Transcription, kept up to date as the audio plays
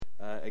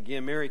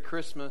Again, Merry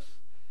Christmas,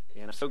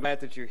 and I'm so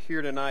glad that you're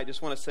here tonight.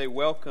 Just want to say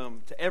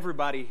welcome to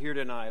everybody here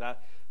tonight.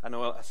 I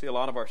know I see a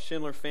lot of our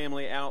Schindler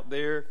family out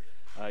there.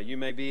 You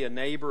may be a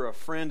neighbor, a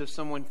friend of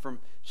someone from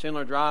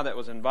Schindler Drive that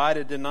was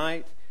invited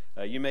tonight.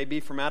 You may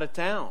be from out of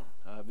town,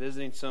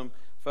 visiting some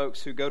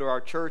folks who go to our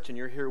church, and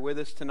you're here with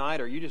us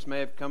tonight, or you just may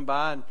have come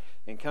by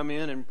and come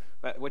in, and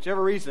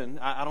whichever reason,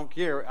 I don't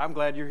care. I'm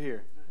glad you're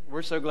here.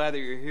 We're so glad that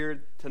you're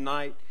here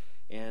tonight,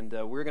 and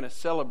we're going to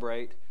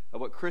celebrate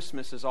what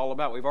Christmas is all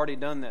about. We've already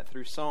done that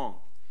through song.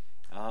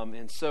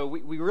 And so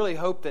we really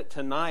hope that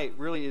tonight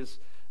really is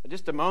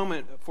just a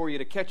moment for you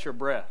to catch your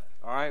breath,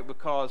 all right?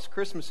 Because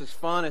Christmas is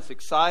fun, it's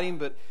exciting,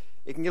 but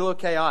it can get a little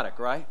chaotic,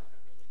 right?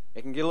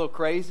 It can get a little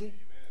crazy.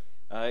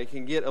 It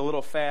can get a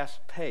little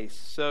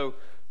fast-paced. So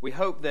we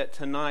hope that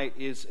tonight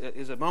is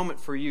a moment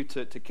for you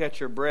to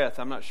catch your breath.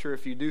 I'm not sure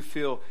if you do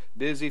feel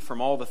busy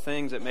from all the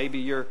things that maybe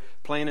you're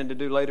planning to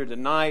do later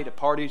tonight,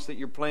 parties that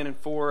you're planning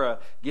for,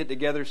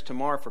 get-togethers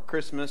tomorrow for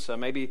Christmas,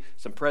 maybe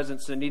some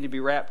presents that need to be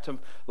wrapped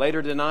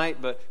later tonight.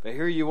 But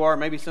here you are.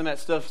 Maybe some of that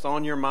stuff's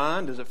on your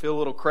mind. Does it feel a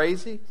little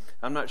crazy?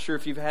 I'm not sure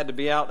if you've had to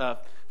be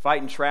out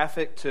fighting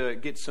traffic to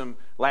get some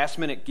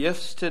last-minute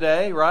gifts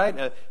today, right?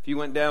 If you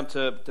went down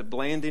to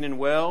Blanding and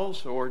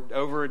Wells or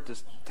over at the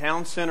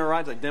town center, right?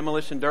 It's like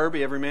Demolition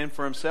Derby, every man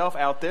for himself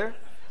out there.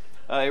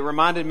 It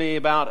reminded me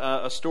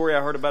about a story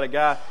I heard about a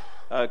guy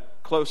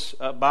close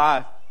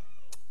by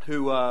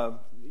who,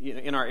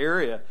 in our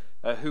area,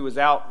 who was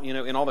out,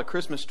 in all the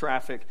Christmas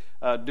traffic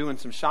doing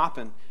some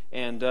shopping.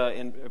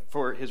 And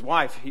for his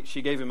wife,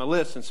 she gave him a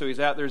list, and so he's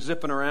out there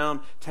zipping around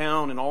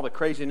town and all the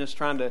craziness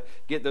trying to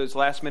get those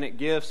last-minute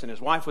gifts, and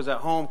his wife was at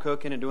home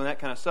cooking and doing that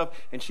kind of stuff,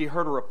 and she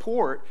heard a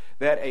report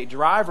that a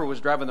driver was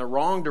driving the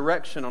wrong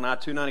direction on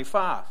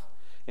I-295.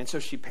 And so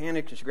she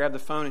panicked, and she grabbed the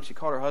phone, and she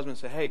called her husband and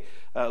said, hey,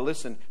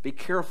 listen, be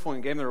careful,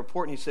 and gave him the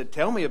report, and he said,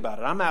 tell me about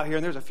it. I'm out here,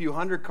 and there's a few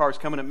hundred cars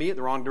coming at me at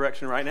the wrong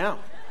direction right now.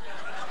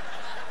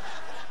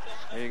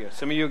 There you go.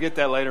 Some of you will get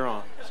that later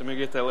on.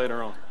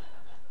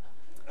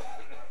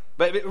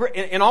 But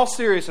in all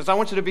seriousness, I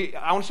want you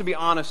to be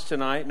honest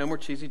tonight. No more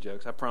cheesy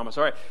jokes, I promise.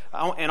 All right.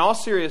 In all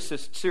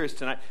seriousness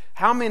tonight,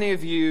 how many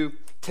of you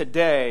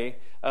today,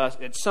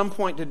 at some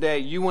point today,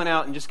 you went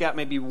out and just got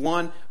maybe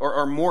one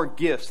or more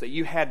gifts that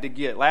you had to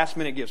get,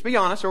 last-minute gifts? Be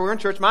honest, or we're in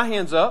church. My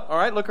hand's up. All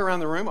right, look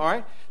around the room. All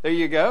right, there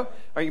you go. All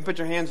right, you can put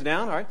your hands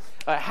down. All right.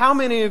 How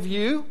many of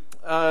you,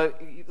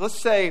 let's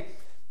say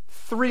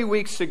 3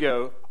 weeks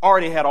ago,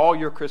 already had all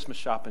your Christmas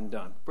shopping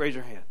done? Raise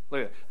your hand.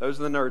 Look at that. Those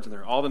are the nerds in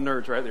there. All the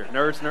nerds right there.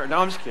 Nerds. No,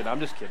 I'm just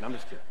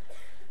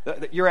kidding.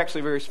 You're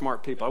actually very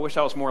smart people. I wish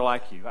I was more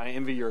like you. I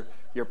envy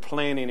your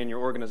planning and your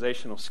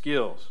organizational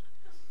skills.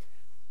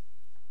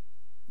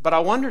 But I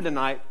wonder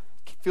tonight,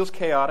 it feels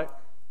chaotic,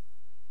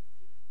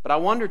 but I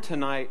wonder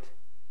tonight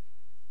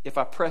if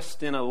I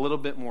pressed in a little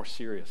bit more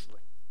seriously.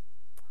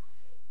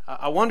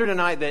 I wonder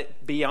tonight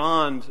that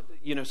beyond,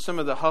 some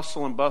of the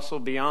hustle and bustle,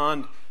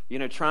 beyond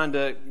trying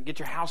to get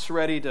your house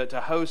ready to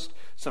host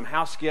some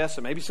house guests,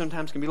 and maybe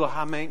sometimes can be a little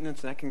high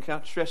maintenance, and that can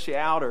kind of stress you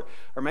out,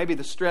 or maybe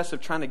the stress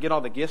of trying to get all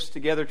the gifts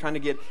together, trying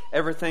to get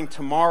everything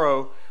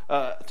tomorrow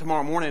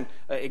morning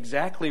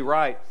exactly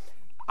right.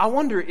 I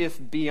wonder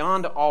if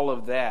beyond all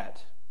of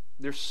that,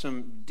 there's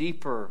some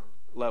deeper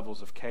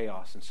levels of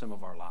chaos in some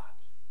of our lives,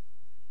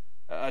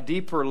 a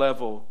deeper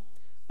level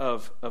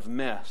of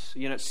mess.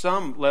 At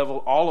some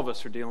level, all of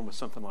us are dealing with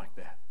something like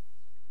that,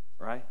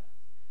 right?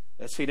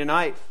 See,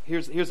 tonight,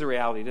 here's the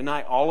reality.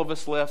 Tonight, all of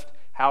us left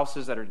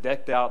houses that are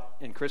decked out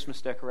in Christmas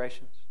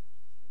decorations.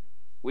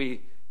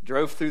 We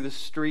drove through the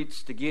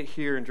streets to get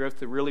here and drove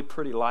through really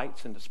pretty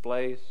lights and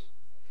displays.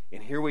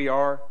 And here we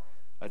are,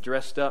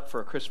 dressed up for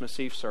a Christmas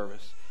Eve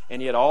service.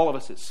 And yet all of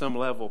us at some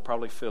level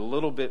probably feel a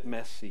little bit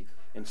messy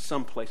in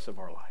some place of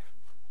our life.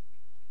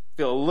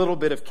 Feel a little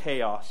bit of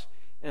chaos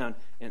in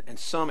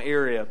some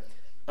area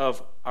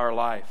of our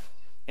life.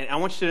 And I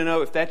want you to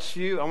know, if that's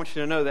you, I want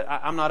you to know that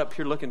I'm not up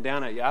here looking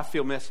down at you. I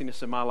feel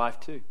messiness in my life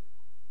too.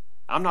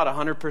 I'm not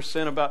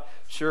 100%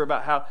 sure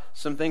about how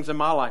some things in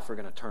my life are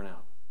going to turn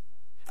out.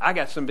 I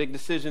got some big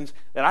decisions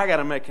that I got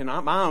to make in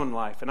my own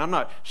life, and I'm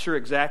not sure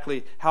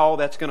exactly how all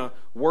that's going to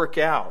work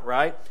out,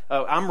 right?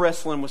 I'm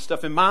wrestling with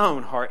stuff in my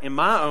own heart, in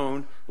my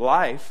own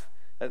life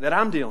that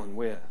I'm dealing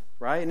with,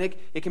 right? And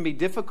it can be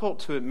difficult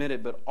to admit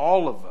it, but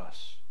all of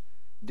us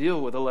deal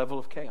with a level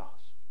of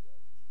chaos.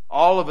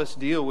 All of us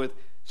deal with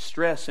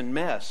stress and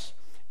mess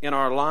in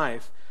our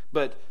life.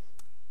 But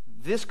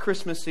this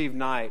Christmas Eve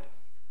night,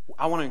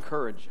 I want to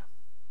encourage you.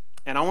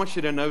 And I want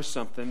you to know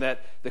something,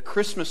 that the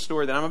Christmas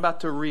story that I'm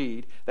about to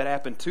read that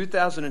happened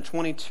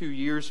 2022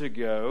 years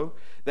ago,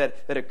 that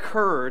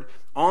occurred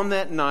on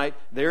that night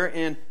there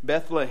in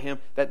Bethlehem,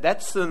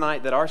 that's the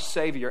night that our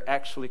Savior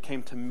actually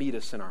came to meet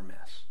us in our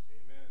mess.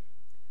 Amen.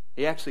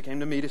 He actually came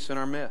to meet us in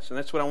our mess. And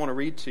that's what I want to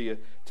read to you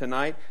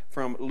tonight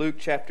from Luke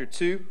chapter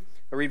 2.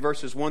 I read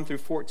verses 1 through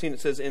 14. It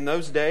says, in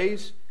those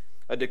days,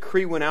 a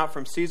decree went out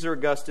from Caesar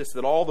Augustus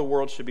that all the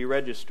world should be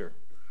registered.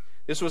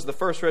 This was the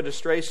first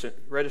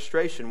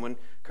registration when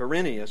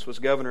Quirinius was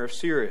governor of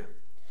Syria.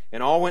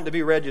 And all went to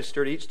be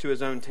registered, each to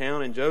his own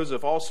town. And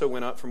Joseph also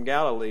went up from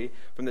Galilee,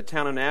 from the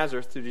town of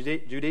Nazareth to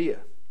Judea,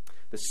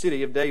 the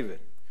city of David,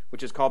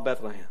 which is called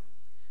Bethlehem,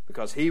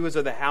 because he was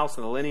of the house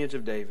and the lineage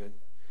of David,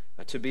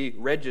 to be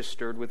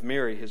registered with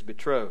Mary, his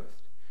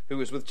betrothed, who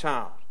was with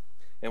child.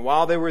 And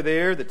while they were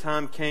there, the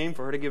time came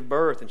for her to give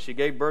birth, and she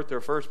gave birth to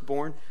her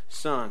firstborn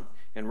son,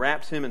 and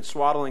wrapped him in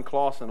swaddling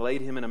cloths and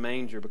laid him in a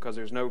manger, because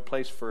there was no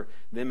place for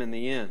them in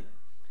the inn.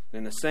 And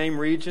in the same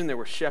region there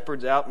were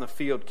shepherds out in the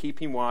field,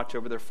 keeping watch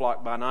over their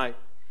flock by night.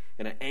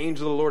 And an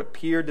angel of the Lord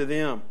appeared to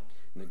them,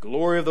 and the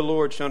glory of the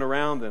Lord shone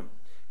around them.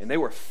 And they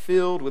were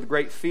filled with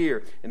great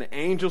fear. And the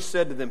angel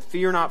said to them,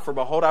 "Fear not, for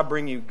behold, I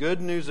bring you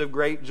good news of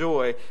great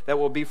joy that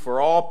will be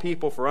for all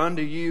people. For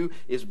unto you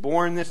is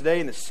born this day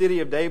in the city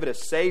of David a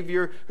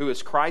Savior, who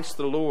is Christ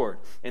the Lord.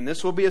 And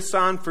this will be a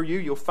sign for you.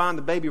 You'll find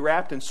the baby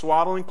wrapped in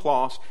swaddling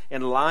cloths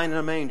and lying in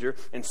a manger."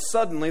 And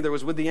suddenly there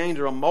was with the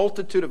angel a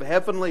multitude of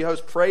heavenly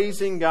hosts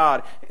praising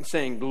God and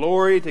saying,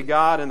 "Glory to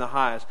God in the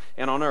highest,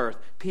 and on earth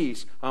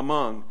peace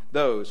among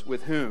those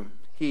with whom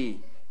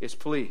He is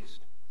pleased."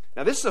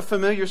 Now, this is a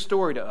familiar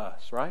story to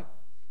us, right?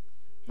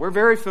 We're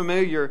very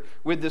familiar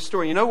with this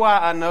story. You know why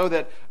I know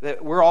that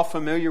we're all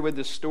familiar with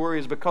this story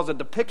is because a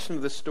depiction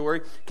of this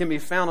story can be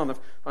found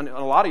on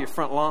a lot of your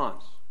front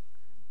lawns.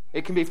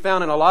 It can be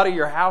found in a lot of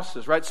your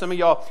houses, right? Some of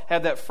y'all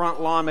have that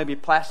front lawn, maybe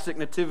plastic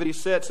nativity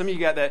set. Some of you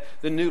got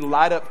the new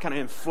light-up kind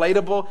of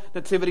inflatable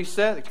nativity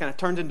set. It kind of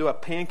turns into a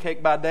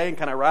pancake by day and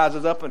kind of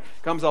rises up and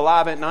comes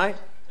alive at night.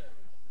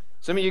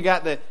 Some of you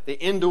got the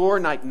indoor,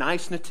 like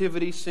nice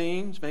nativity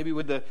scenes, maybe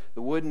with the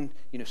wooden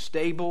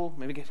stable.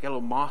 Maybe it's got a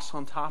little moss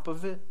on top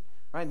of it.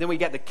 Right? Then we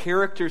got the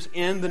characters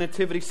in the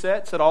nativity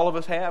sets that all of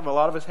us have, a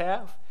lot of us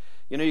have.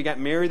 You got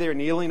Mary there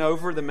kneeling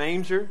over the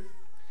manger.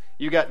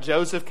 You got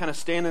Joseph kind of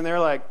standing there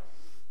like,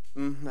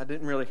 I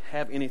didn't really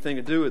have anything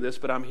to do with this,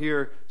 but I'm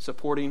here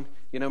supporting,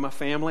 my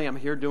family. I'm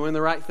here doing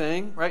the right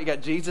thing, right? You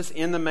got Jesus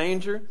in the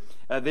manger.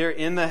 They're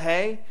in the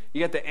hay.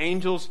 You got the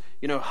angels,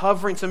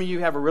 hovering. Some of you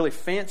have a really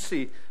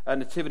fancy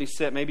nativity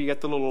set. Maybe you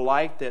got the little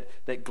light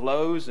that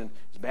glows and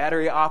is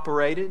battery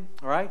operated,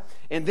 all right?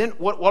 And then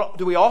what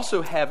do we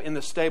also have in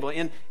the stable?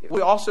 And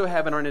we also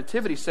have in our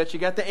nativity sets, you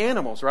got the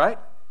animals, right?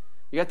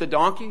 You got the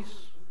donkeys.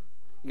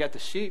 You got the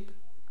sheep.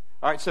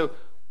 All right, so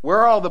where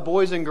are all the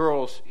boys and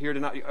girls here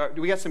tonight?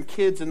 Do we got some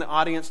kids in the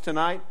audience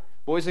tonight?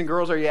 Boys and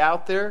girls, are you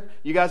out there?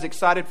 You guys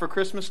excited for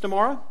Christmas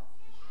tomorrow?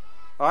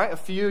 All right, a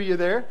few of you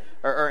there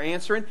are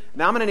answering.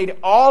 Now I'm going to need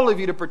all of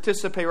you to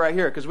participate right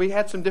here because we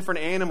had some different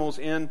animals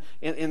in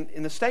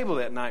the stable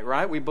that night,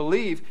 right? We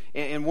believe,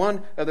 and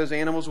one of those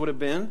animals would have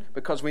been,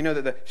 because we know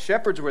that the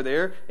shepherds were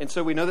there, and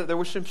so we know that there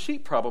were some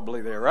sheep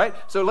probably there, right?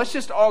 So let's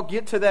just all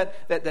get to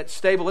that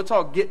stable. Let's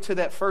all get to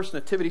that first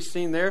nativity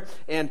scene there,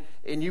 and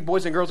you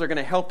boys and girls are going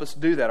to help us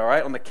do that, all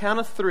right? On the count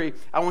of 3,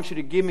 I want you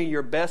to give me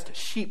your best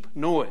sheep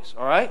noise,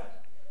 all right?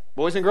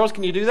 Boys and girls,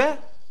 can you do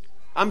that?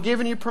 I'm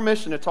giving you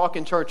permission to talk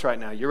in church right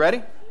now. You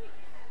ready?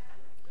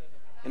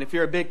 And if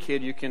you're a big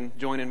kid, you can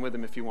join in with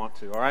them if you want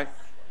to, all right?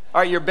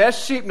 All right, your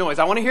best sheep noise.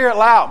 I want to hear it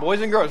loud.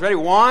 Boys and girls, ready?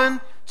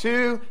 1,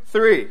 2,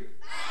 3.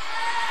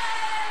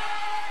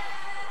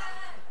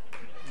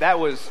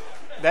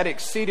 That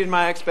exceeded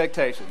my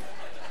expectation.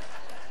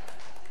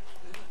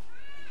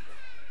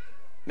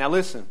 Now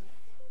listen.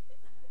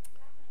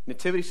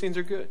 Nativity scenes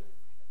are good.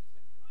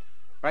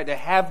 Right? To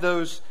have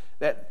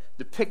that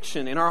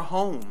depiction in our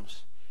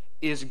homes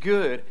is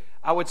good,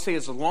 I would say,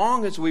 as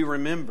long as we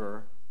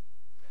remember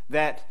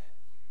that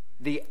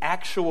the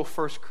actual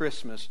first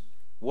Christmas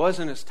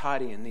wasn't as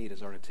tidy and neat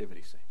as our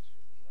nativity scenes.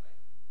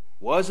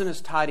 Wasn't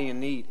as tidy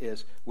and neat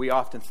as we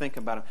often think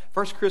about it.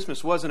 First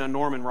Christmas wasn't a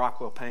Norman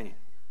Rockwell painting.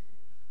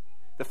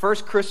 The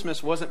first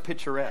Christmas wasn't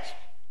picturesque.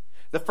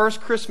 The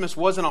first Christmas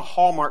wasn't a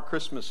Hallmark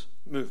Christmas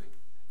movie.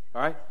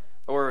 All right?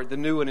 Or the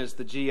new one is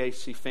the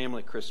GAC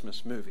Family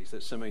Christmas movies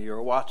that some of you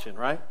are watching,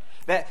 right?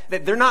 That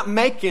they're not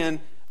making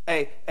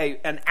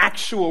an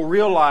actual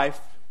real life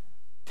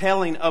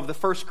telling of the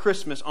first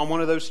Christmas on one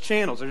of those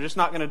channels. They're just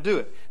not going to do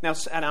it. Now,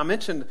 and I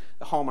mentioned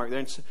the Hallmark there,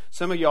 and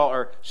some of y'all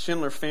are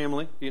Schindler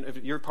family.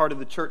 If you're part of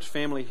the church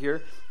family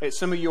here.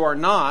 Some of you are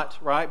not,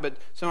 right? But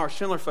some of our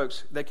Schindler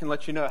folks, they can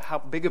let you know how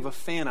big of a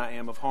fan I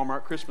am of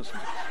Hallmark Christmas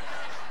movies.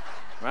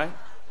 Right?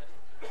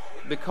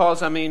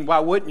 Because, why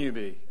wouldn't you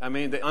be?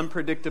 The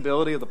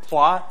unpredictability of the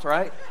plot,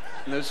 right?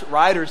 And those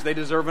writers, they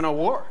deserve an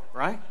award,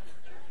 right?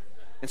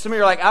 And some of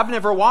you are like, I've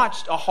never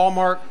watched a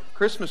Hallmark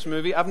Christmas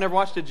movie. I've never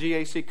watched a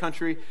GAC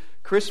Country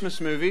Christmas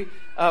movie.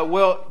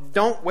 Well,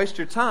 don't waste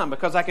your time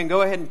because I can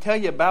go ahead and tell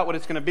you about what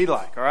it's going to be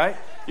like, all right?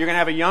 You're going to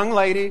have a young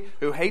lady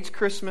who hates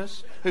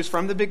Christmas, who's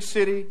from the big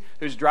city,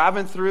 who's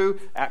driving through,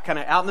 kind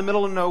of out in the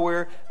middle of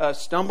nowhere,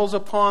 stumbles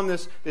upon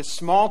this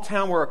small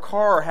town where a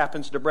car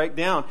happens to break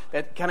down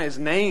that kind of is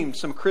named,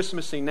 some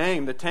Christmassy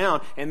name, the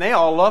town, and they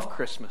all love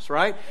Christmas,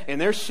 right? And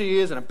there she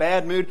is in a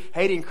bad mood,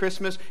 hating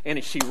Christmas,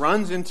 and she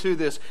runs into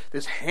this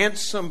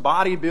handsome,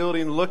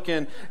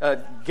 bodybuilding-looking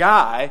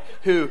guy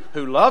who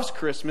loves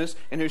Christmas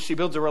and who she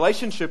builds a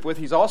relationship with.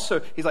 He's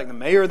like the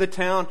mayor of the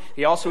town.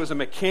 He also is a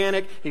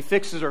mechanic. He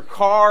fixes her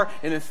car.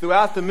 And then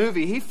throughout the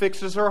movie, he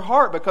fixes her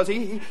heart, because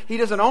he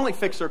doesn't only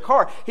fix her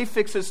car. He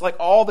fixes like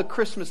all the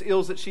Christmas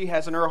ills that she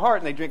has in her heart.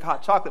 And they drink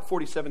hot chocolate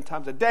 47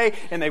 times a day.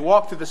 And they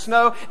walk through the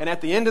snow. And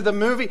at the end of the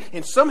movie,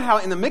 and somehow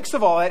in the mix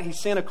of all that, he's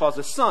Santa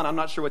Claus's son. I'm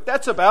not sure what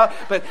that's about.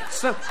 But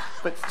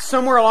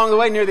somewhere along the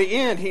way, near the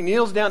end, he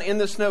kneels down in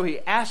the snow. He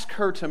asks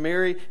her to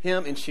marry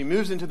him, and she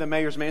moves into the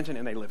mayor's mansion,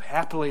 and they live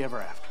happily ever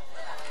after.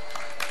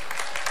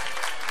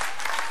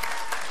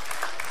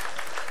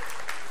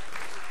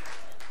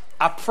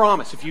 I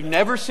promise, if you've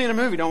never seen a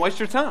movie, don't waste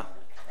your time.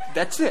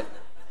 That's it.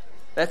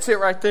 That's it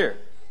right there.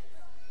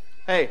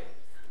 Hey,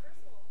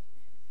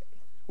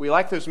 we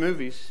like those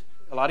movies.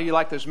 A lot of you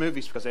like those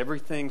movies because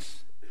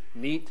everything's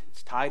neat,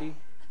 it's tidy,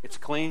 it's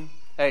clean.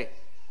 Hey,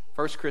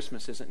 First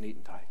Christmas isn't neat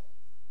and tidy.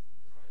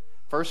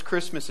 First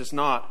Christmas is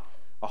not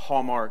a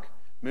Hallmark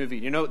movie.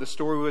 You know what the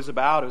story was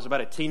about? It was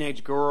about a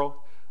teenage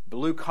girl,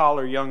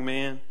 blue-collar young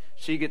man.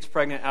 She gets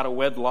pregnant out of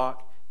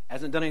wedlock,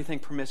 hasn't done anything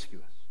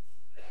promiscuous.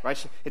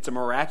 Right? It's a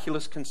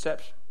miraculous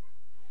conception.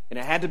 And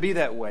it had to be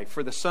that way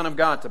for the Son of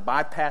God to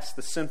bypass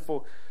the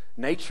sinful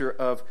nature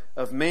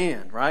of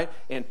man, right?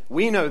 And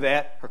we know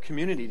that. Her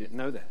community didn't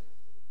know that.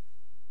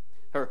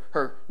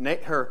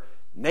 Her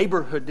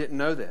neighborhood didn't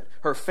know that.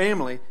 Her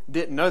family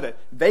didn't know that.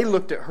 They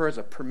looked at her as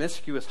a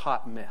promiscuous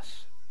hot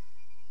mess,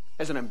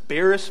 as an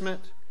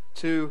embarrassment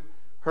to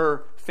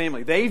her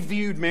family. They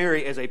viewed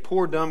Mary as a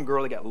poor dumb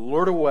girl that got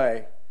lured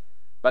away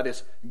by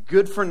this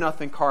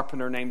good-for-nothing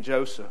carpenter named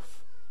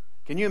Joseph.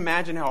 Can you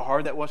imagine how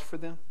hard that was for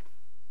them?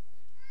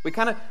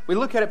 We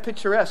look at it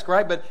picturesque,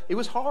 right? But it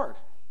was hard.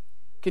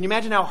 Can you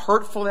imagine how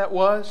hurtful that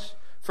was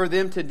for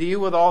them to deal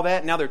with all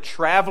that? Now they're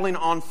traveling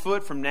on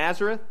foot from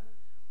Nazareth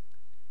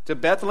to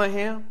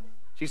Bethlehem.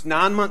 She's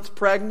 9 months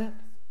pregnant.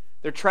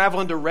 They're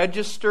traveling to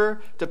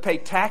register, to pay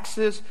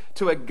taxes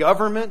to a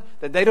government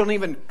that they don't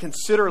even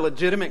consider a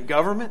legitimate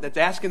government that's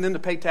asking them to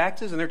pay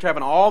taxes. And they're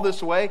traveling all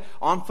this way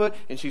on foot,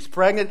 and she's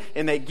pregnant,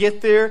 and they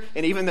get there.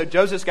 And even though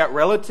Joseph's got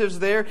relatives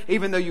there,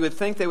 even though you would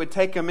think they would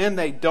take them in,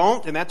 they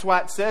don't. And that's why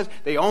it says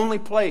the only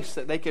place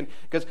that they can,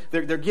 because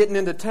they're getting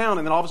into town.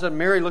 And then all of a sudden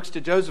Mary looks to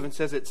Joseph and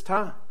says, "It's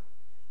time.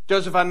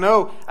 Joseph, I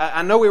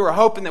know we were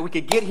hoping that we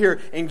could get here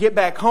and get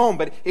back home,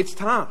 but it's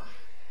time.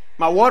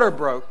 My water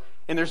broke.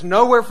 And there's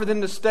nowhere for them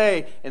to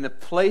stay. And the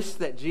place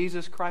that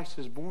Jesus Christ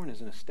is born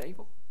is in a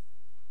stable,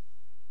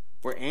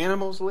 where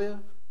animals live,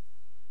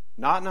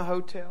 not in a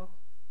hotel.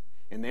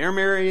 And there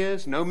Mary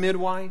is, no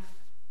midwife,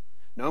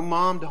 no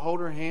mom to hold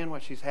her hand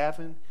while she's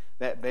having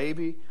that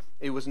baby.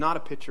 It was not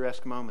a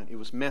picturesque moment. It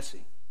was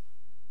messy.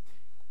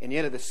 And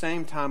yet at the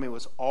same time, it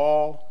was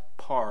all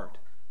part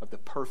of the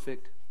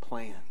perfect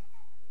plan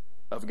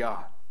of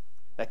God.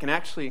 That can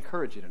actually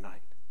encourage you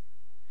tonight.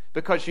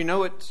 Because you know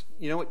what's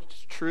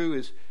true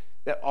is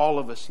that all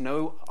of us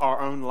know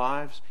our own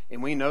lives,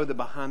 and we know the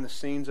behind the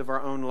scenes of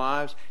our own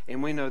lives,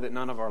 and we know that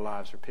none of our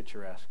lives are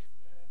picturesque.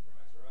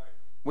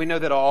 We know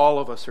that all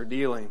of us are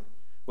dealing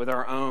with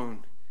our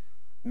own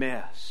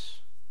mess.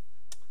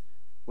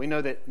 We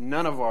know that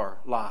none of our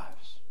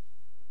lives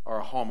are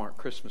a Hallmark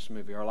Christmas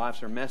movie. Our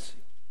lives are messy.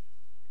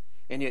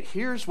 And yet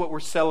here's what we're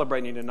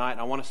celebrating tonight,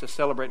 and I want us to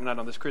celebrate tonight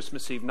on this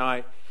Christmas Eve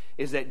night,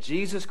 is that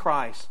Jesus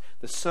Christ,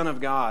 the Son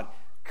of God,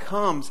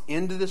 comes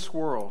into this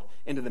world,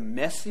 into the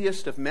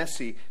messiest of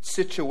messy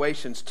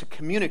situations, to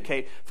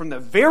communicate from the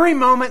very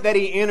moment that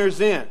He enters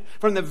in.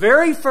 From the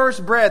very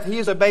first breath He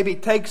as a baby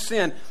takes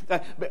in,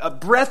 a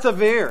breath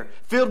of air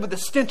filled with the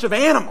stench of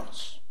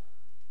animals,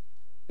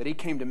 that He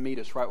came to meet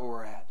us right where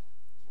we're at.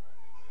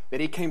 That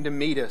He came to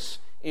meet us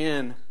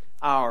in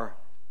our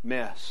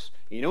mess.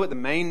 You know what the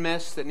main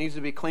mess that needs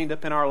to be cleaned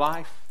up in our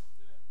life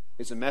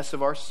is the mess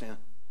of our sin.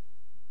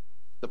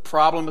 The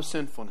problem of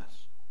sinfulness.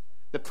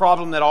 The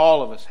problem that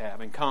all of us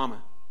have in common.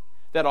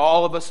 That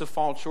all of us have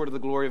fallen short of the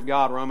glory of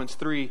God. Romans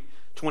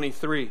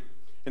 3:23.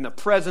 In the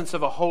presence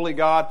of a holy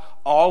God,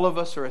 all of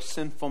us are a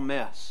sinful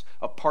mess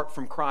apart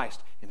from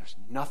Christ. And there's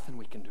nothing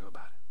we can do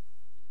about it.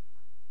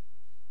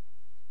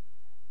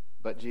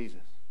 But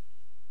Jesus.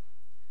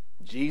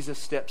 Jesus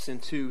steps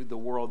into the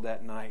world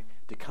that night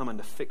to come and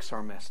to fix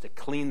our mess, to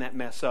clean that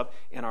mess up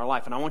in our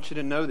life. And I want you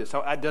to know this.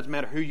 It doesn't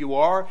matter who you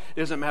are. It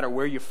doesn't matter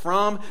where you're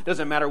from. It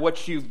doesn't matter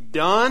what you've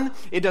done.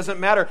 It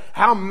doesn't matter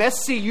how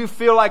messy you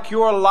feel like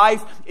your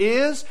life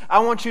is. I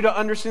want you to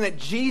understand that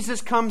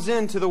Jesus comes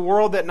into the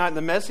world that night,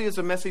 the messiest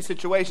of messy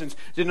situations,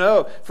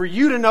 for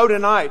you to know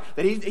tonight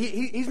that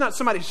He's not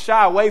somebody to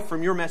shy away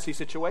from your messy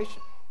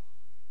situation.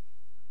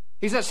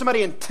 He's not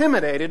somebody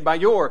intimidated by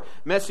your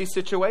messy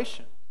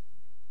situation.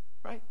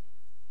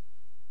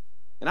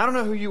 And I don't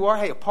know who you are.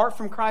 Hey, apart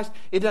from Christ,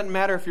 it doesn't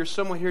matter if you're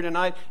someone here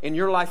tonight and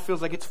your life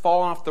feels like it's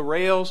fallen off the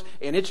rails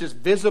and it's just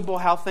visible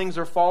how things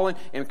are falling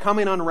and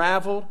coming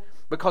unraveled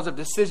because of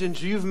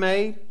decisions you've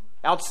made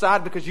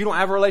outside because you don't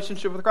have a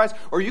relationship with Christ.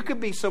 Or you could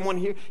be someone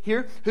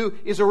here who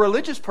is a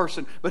religious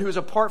person but who is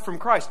apart from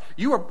Christ.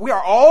 We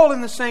are all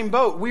in the same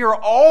boat. We are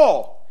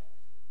all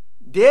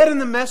dead in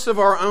the mess of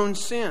our own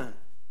sin.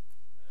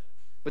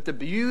 But the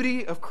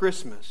beauty of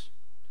Christmas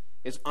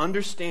is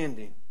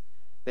understanding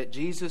that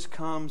Jesus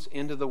comes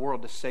into the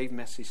world to save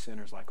messy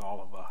sinners like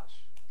all of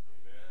us.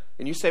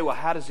 And you say, well,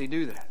 how does He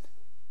do that?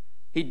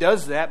 He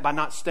does that by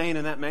not staying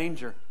in that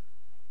manger,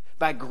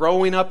 by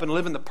growing up and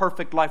living the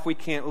perfect life we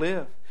can't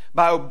live,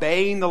 by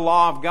obeying the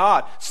law of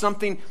God,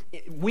 something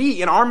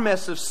we, in our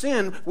mess of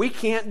sin, we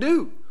can't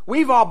do.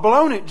 We've all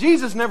blown it.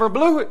 Jesus never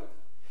blew it.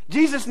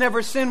 Jesus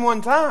never sinned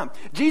one time.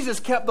 Jesus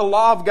kept the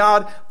law of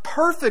God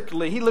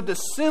perfectly. He lived a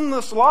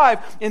sinless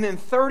life, and then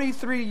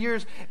 33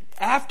 years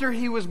after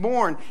He was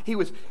born,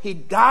 He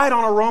died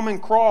on a Roman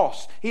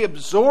cross. He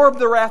absorbed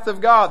the wrath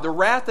of God. The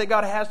wrath that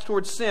God has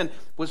towards sin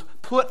was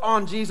put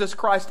on Jesus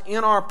Christ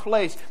in our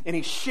place, and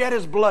He shed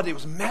His blood. It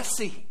was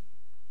messy.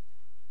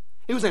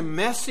 It was a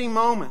messy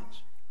moment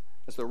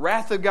as the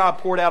wrath of God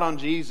poured out on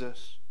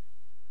Jesus.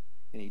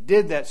 And He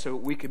did that so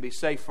we could be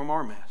safe from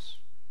our mess,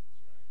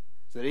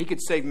 so that He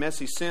could save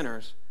messy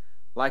sinners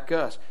like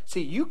us.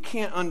 See, you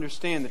can't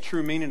understand the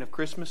true meaning of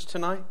Christmas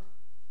tonight.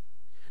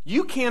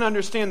 You can't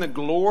understand the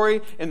glory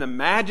and the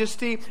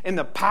majesty and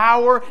the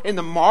power and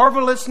the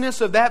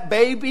marvelousness of that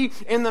baby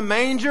in the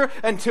manger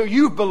until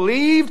you've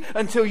believed,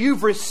 until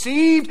you've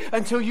received,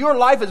 until your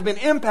life has been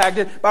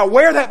impacted by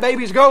where that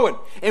baby's going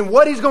and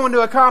what He's going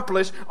to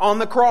accomplish on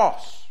the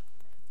cross.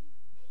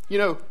 You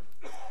know,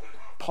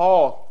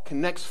 Paul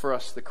connects for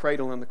us the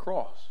cradle and the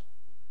cross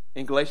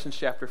in Galatians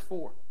chapter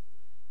 4.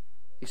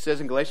 He says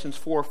in Galatians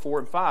 4, 4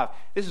 and 5,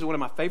 this is one of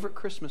my favorite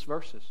Christmas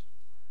verses.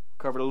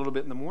 Covered a little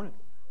bit in the morning.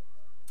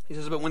 He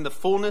says, but when the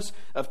fullness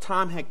of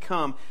time had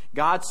come,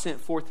 God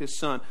sent forth His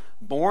Son,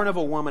 born of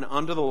a woman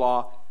under the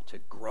law, to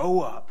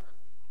grow up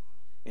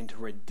and to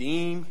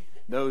redeem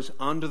those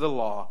under the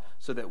law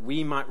so that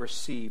we might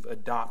receive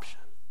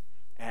adoption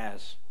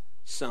as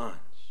sons.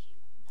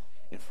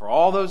 And for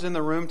all those in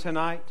the room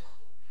tonight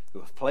who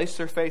have placed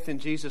their faith in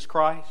Jesus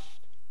Christ,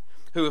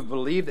 who have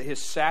believed that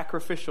His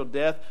sacrificial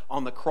death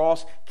on the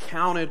cross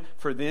counted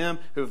for them,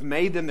 who have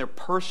made them their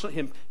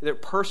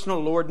personal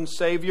Lord and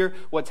Savior,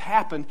 what's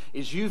happened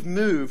is you've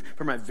moved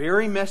from a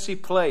very messy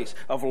place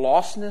of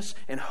lostness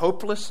and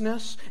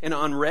hopelessness and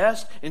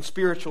unrest and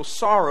spiritual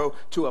sorrow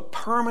to a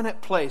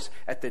permanent place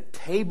at the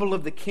table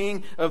of the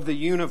King of the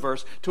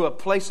universe, to a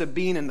place of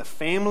being in the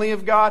family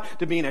of God,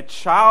 to being a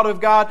child of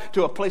God,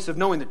 to a place of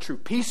knowing the true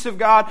peace of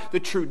God,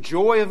 the true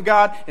joy of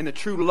God, and the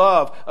true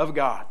love of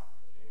God.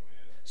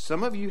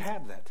 Some of you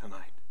have that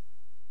tonight.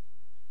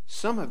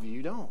 Some of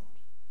you don't.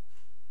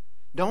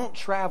 Don't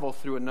travel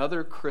through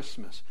another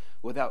Christmas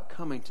without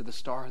coming to the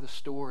star of the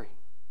story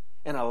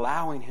and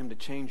allowing Him to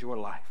change your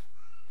life.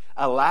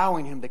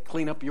 Allowing Him to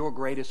clean up your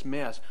greatest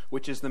mess,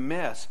 which is the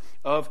mess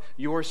of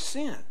your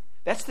sin.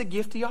 That's the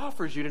gift He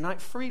offers you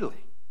tonight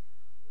freely.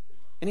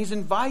 And He's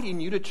inviting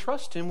you to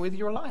trust Him with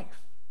your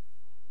life.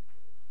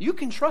 You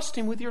can trust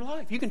Him with your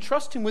life. You can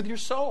trust Him with your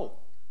soul.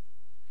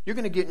 You're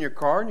going to get in your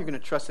car and you're going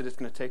to trust that it's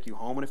going to take you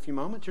home in a few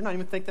moments. You're not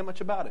even think that much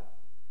about it.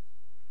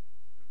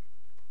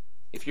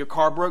 If your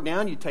car broke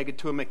down, you take it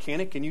to a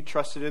mechanic and you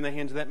trust it in the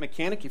hands of that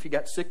mechanic. If you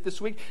got sick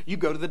this week, you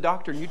go to the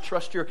doctor and you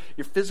trust your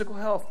physical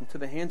health into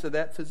the hands of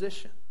that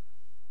physician.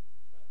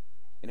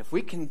 And if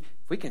we can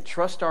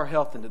trust our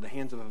health into the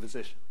hands of a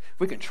physician, if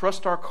we can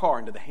trust our car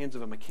into the hands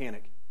of a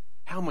mechanic,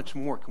 how much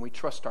more can we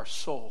trust our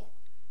soul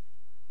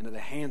into the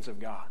hands of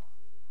God?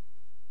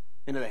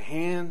 Into the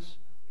hands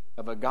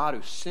of a God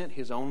who sent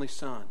His only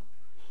Son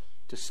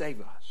to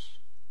save us.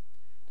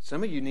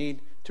 Some of you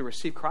need to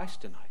receive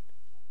Christ tonight,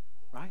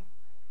 right?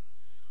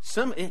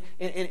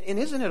 And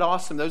isn't it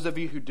awesome, those of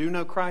you who do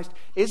know Christ,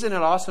 isn't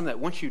it awesome that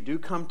once you do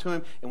come to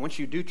Him and once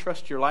you do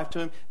trust your life to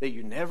Him, that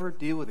you never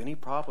deal with any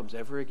problems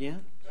ever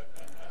again?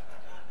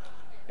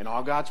 And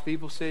all God's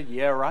people said,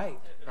 yeah, right?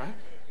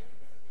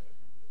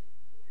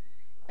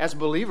 As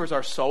believers,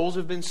 our souls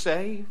have been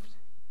saved.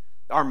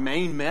 Our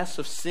main mess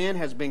of sin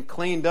has been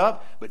cleaned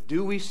up, but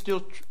do we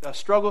still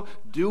struggle?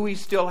 Do we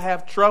still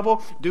have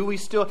trouble? Do we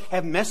still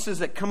have messes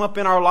that come up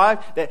in our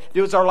life?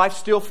 Does our life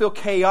still feel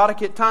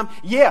chaotic at times?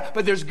 Yeah,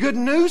 but there's good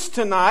news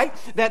tonight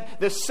that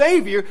the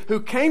Savior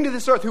who came to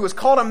this earth, who was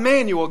called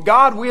Emmanuel,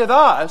 God with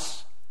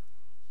us,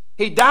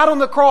 He died on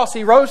the cross,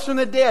 He rose from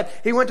the dead,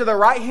 He went to the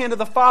right hand of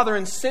the Father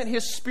and sent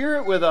His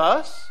Spirit with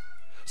us,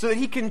 so that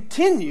He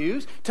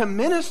continues to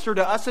minister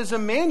to us as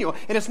Emmanuel.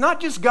 And it's not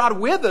just God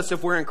with us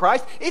if we're in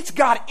Christ, it's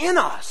God in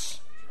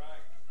us.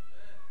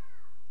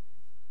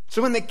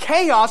 So in the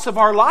chaos of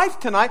our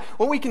life tonight,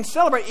 what we can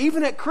celebrate,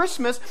 even at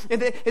Christmas,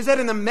 is that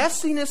in the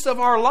messiness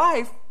of our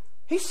life,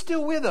 He's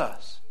still with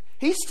us.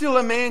 He's still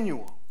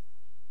Emmanuel.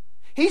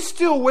 He's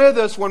still with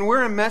us when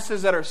we're in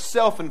messes that are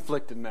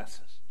self-inflicted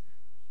messes.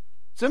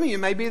 Some of you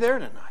may be there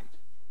tonight.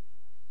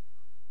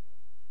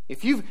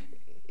 If you've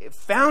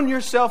found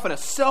yourself in a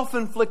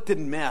self-inflicted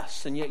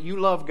mess, and yet you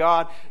love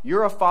God,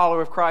 you're a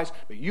follower of Christ,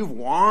 but you've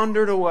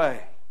wandered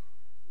away.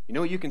 You know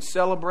what you can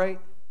celebrate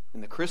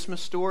in the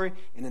Christmas story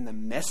and in the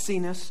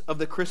messiness of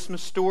the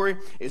Christmas story?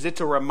 Is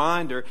it's a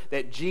reminder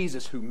that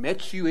Jesus, who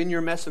met you in your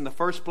mess in the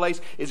first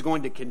place, is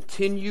going to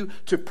continue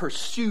to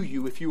pursue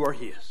you if you are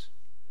His.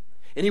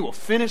 And He will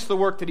finish the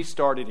work that He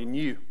started in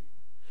you.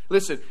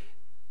 Listen,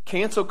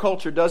 cancel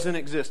culture doesn't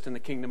exist in the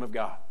kingdom of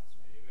God.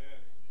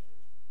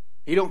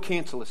 He don't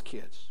cancel His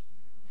kids.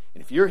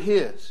 And if you're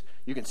His,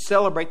 you can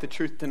celebrate the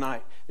truth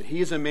tonight that He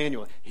is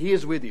Emmanuel. He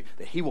is with you.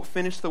 That He will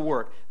finish the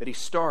work that He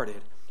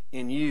started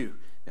in you.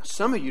 Now,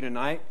 some of you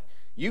tonight,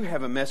 you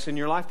have a mess in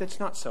your life that's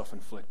not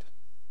self-inflicted.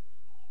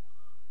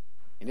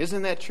 And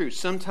isn't that true?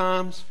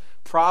 Sometimes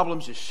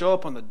problems just show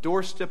up on the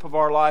doorstep of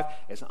our life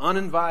as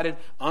uninvited,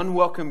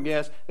 unwelcome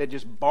guests that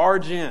just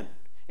barge in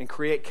and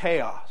create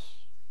chaos.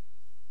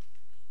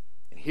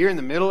 And here in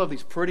the middle of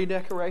these pretty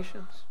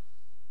decorations,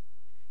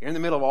 here in the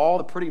middle of all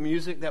the pretty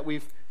music that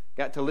we've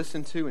got to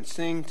listen to and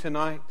sing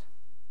tonight,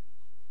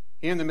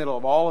 here in the middle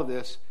of all of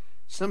this,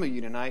 some of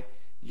you tonight,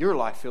 your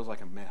life feels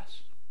like a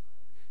mess.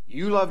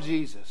 You love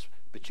Jesus,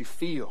 but you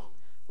feel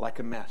like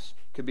a mess.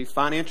 Could be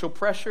financial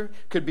pressure,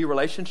 could be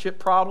relationship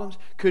problems,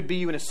 could be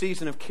you in a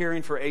season of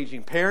caring for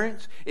aging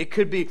parents. It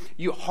could be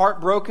you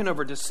heartbroken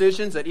over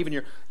decisions that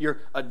even your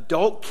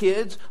adult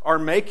kids are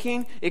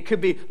making. It could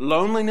be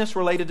loneliness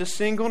related to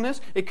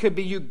singleness. It could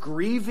be you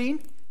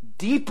grieving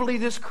deeply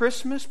this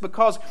Christmas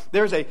because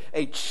there's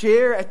a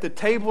chair at the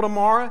table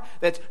tomorrow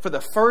that for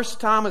the first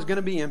time is going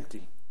to be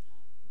empty.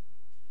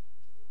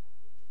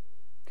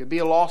 Could be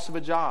a loss of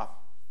a job.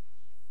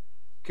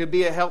 Could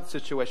be a health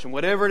situation.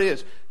 Whatever it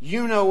is,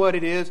 you know what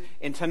it is.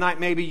 And tonight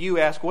maybe you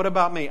ask, what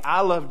about me? I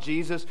love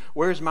Jesus.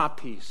 Where's my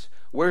peace?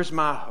 Where's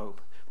my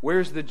hope?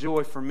 Where's the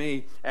joy for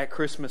me at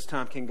Christmas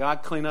time? Can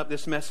God clean up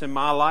this mess in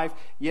my life?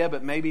 Yeah,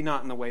 but maybe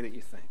not in the way that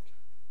you think.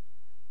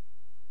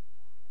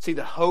 See,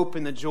 the hope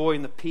and the joy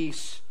and the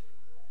peace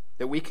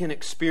that we can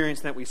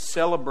experience, that we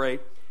celebrate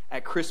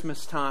at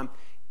Christmas time,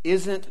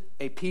 isn't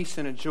a peace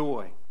and a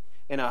joy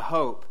and a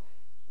hope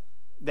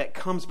that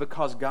comes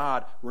because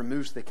God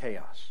removes the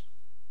chaos.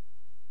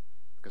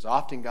 Because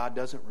often God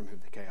doesn't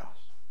remove the chaos.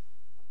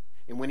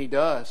 And when He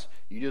does,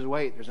 you just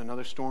wait. There's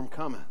another storm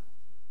coming.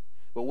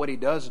 But what He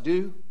does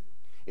do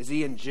is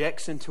He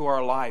injects into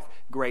our life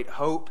great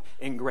hope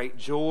and great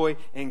joy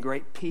and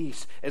great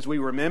peace as we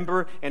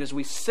remember and as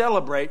we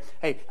celebrate.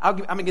 Hey, I'm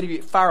going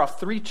to fire off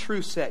 3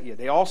 truths at you.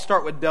 They all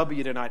start with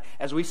W tonight.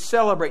 As we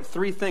celebrate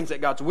 3 things: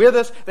 that God's with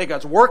us, that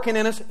God's working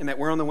in us, and that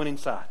we're on the winning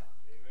side.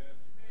 Amen.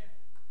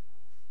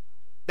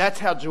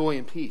 That's how joy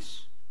and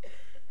peace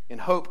and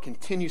hope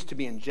continues to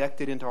be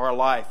injected into our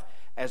life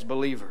as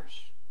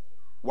believers.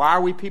 Why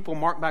are we people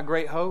marked by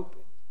great hope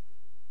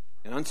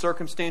and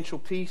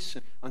uncircumstantial peace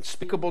and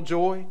unspeakable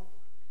joy?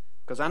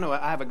 Because I know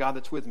I have a God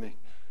that's with me.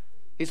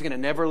 He's going to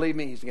never leave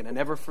me. He's going to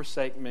never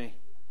forsake me.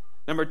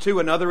 Number 2,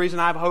 another reason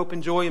I have hope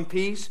and joy and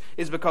peace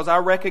is because I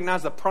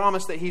recognize the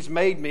promise that He's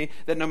made me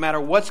that no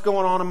matter what's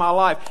going on in my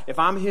life, if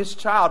I'm His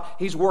child,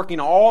 He's working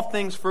all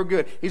things for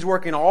good. He's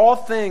working all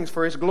things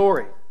for His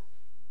glory.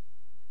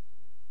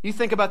 You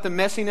think about the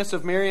messiness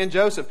of Mary and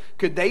Joseph.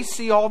 Could they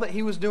see all that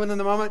He was doing in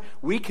the moment?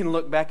 We can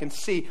look back and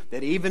see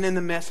that even in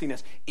the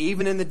messiness,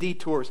 even in the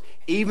detours,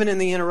 even in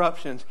the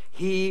interruptions,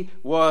 He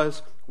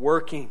was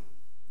working.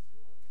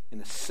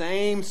 And the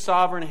same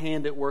sovereign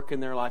hand at work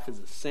in their life is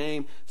the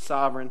same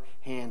sovereign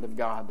hand of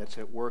God that's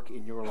at work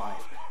in your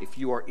life if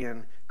you are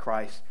in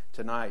Christ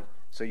tonight.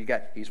 So you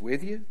got He's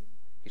with you,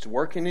 He's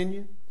working in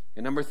you,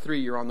 and number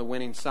 3, you're on the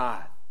winning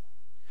side.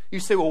 You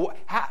say, well,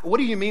 what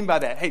do you mean by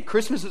that? Hey,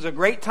 Christmas is a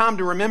great time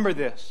to remember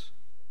this.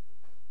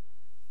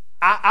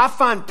 I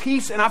find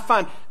peace and I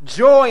find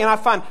joy and I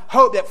find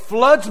hope that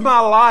floods my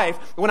life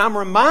when I'm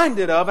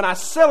reminded of and I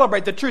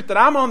celebrate the truth that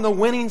I'm on the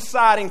winning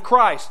side in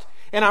Christ.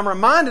 And I'm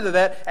reminded of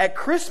that at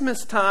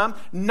Christmas time,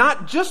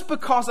 not just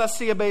because I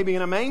see a baby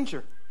in a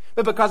manger,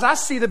 but because I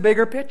see the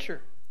bigger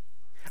picture.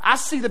 I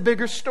see the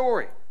bigger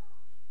story.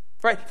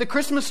 Right? The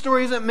Christmas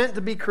story isn't meant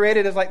to be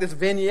created as like this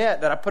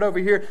vignette that I put over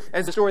here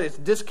as a story that's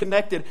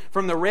disconnected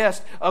from the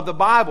rest of the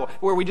Bible,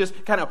 where we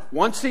just kind of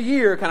once a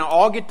year kind of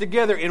all get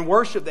together and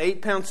worship the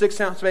 8-pound,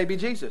 6-ounce baby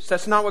Jesus.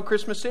 That's not what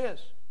Christmas is.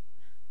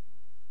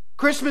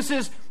 Christmas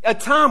is a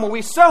time when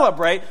we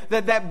celebrate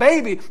that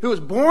baby who was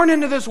born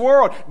into this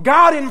world,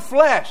 God in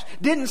flesh,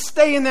 didn't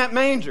stay in that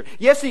manger.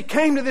 Yes, He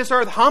came to this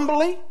earth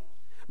humbly,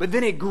 but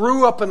then He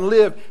grew up and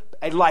lived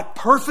a life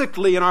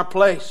perfectly in our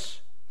place.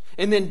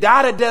 And then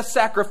died a death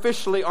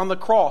sacrificially on the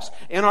cross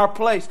in our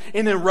place.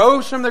 And then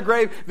rose from the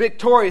grave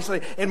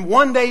victoriously. And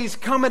one day He's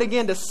coming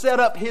again to set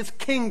up His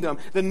kingdom,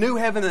 the new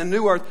heaven and the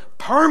new earth,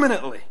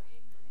 permanently.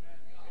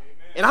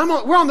 And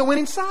we're on the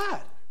winning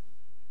side.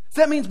 So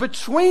that means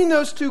between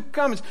those two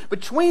comings,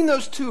 between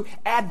those two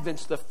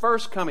advents, the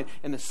first coming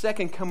and the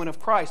second coming of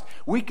Christ,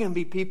 we can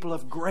be people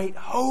of great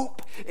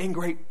hope and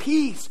great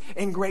peace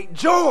and great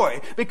joy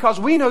because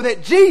we know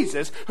that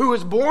Jesus, who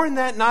was born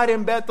that night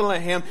in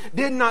Bethlehem,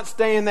 did not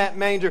stay in that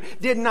manger,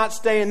 did not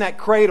stay in that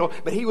cradle,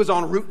 but He was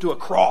en route to a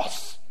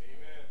cross.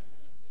 Amen.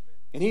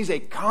 And He's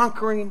a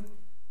conquering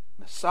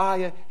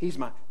Messiah. He's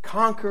my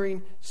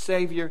conquering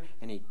Savior,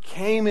 and He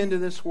came into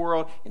this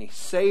world and He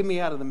saved me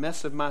out of the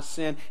mess of my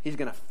sin. He's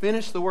going to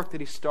finish the work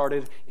that He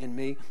started in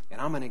me, and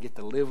I'm going to get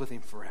to live with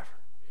Him forever.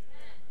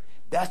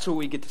 That's what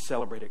we get to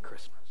celebrate at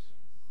Christmas.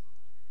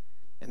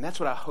 And that's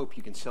what I hope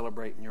you can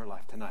celebrate in your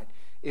life tonight.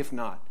 If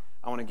not,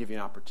 I want to give you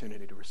an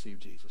opportunity to receive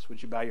Jesus.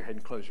 Would you bow your head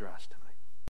and close your eyes tonight?